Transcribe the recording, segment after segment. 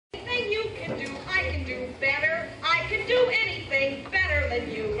do better. I can do anything better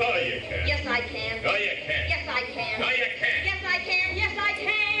than you. Oh, you can. Yes, I can. No, you can't. Yes, I can. No, you can't. Yes, I can. Yes, I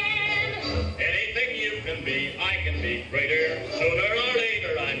can. Anything you can be, I can be greater. Sooner or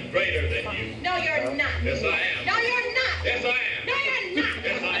later, I'm greater than you. No, you're not. Yes, I am. No, you're not. Yes, I am. No, you're not.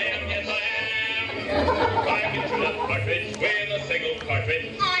 Yes, I am. Yes, I am. I can shoot a partridge with a single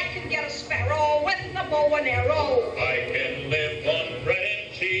cartridge. I can get a sparrow with a bow and arrow. I can live on bread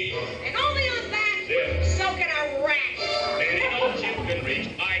and cheese. And only on that, Yeah. so can a rat. Any note you can reach,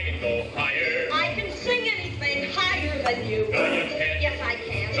 I can go higher. I can sing anything higher than you. No, you can't. Yes, I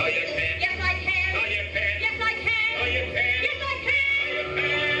can. No, you can't. Yes, I can. No, you can't. Yes, I can. No, you can't. Yes, I can. No, you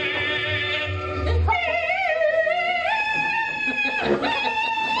can't.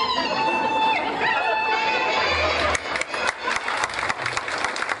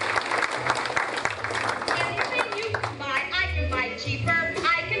 Anything you can buy, I can buy cheaper.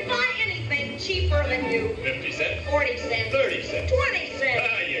 I can buy anything cheaper than you. 50 cents. 40 cents. 30 cents. 20 cents.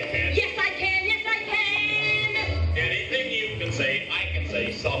 Ah, you can't. Yes, I can. Yes, I can. Anything you can say, I can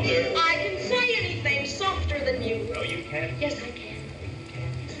say softer. I can say anything softer than you. No, you can't. Yes, I can.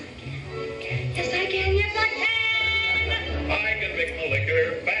 Yes, I can. Yes, I can. I can drink my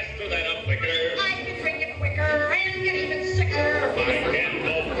liquor faster than a flicker. I can drink it quicker and get even sicker. I can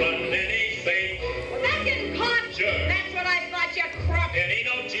no run any safe. Without getting caught. Sure. That's what I thought, you crook. Any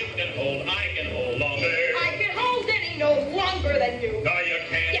note you can hold, I can hold longer. I can hold any no longer than you. No, you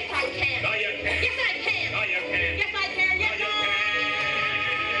can't. Yes, I can. No, you can't. Yes, I can. No, you can't. Yes, I can. Yes, No, you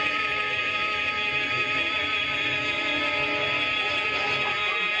I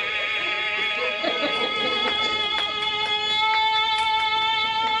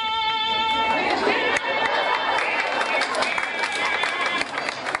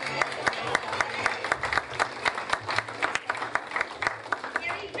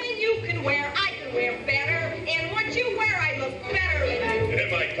Anything you can wear, I can wear better. And what you wear, I look better than you.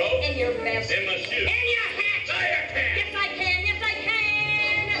 In my coat. In your vest. In my shoes. In your hat. No, you can't. Yes, I can. Yes, I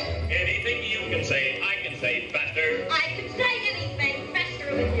can. Anything you can say, I can say faster. I can say anything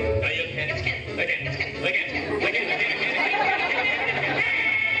faster than you. No, you can't. Yes, I can. I can. Yes, I can. I can. I can.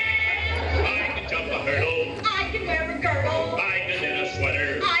 I can jump a hurdle. I can wear a girdle. I can knit a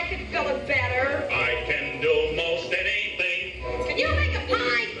sweater. I can fill it better. I can do most anything. Can you make a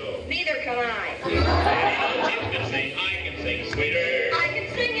pie? No. Neither can I. Any note you can sing, I can sing sweeter. I can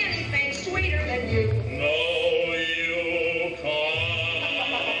sing anything sweeter than you. No, you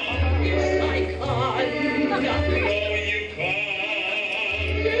can't. Yes, I can. No, you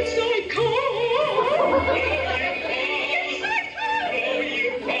can't. Yes, I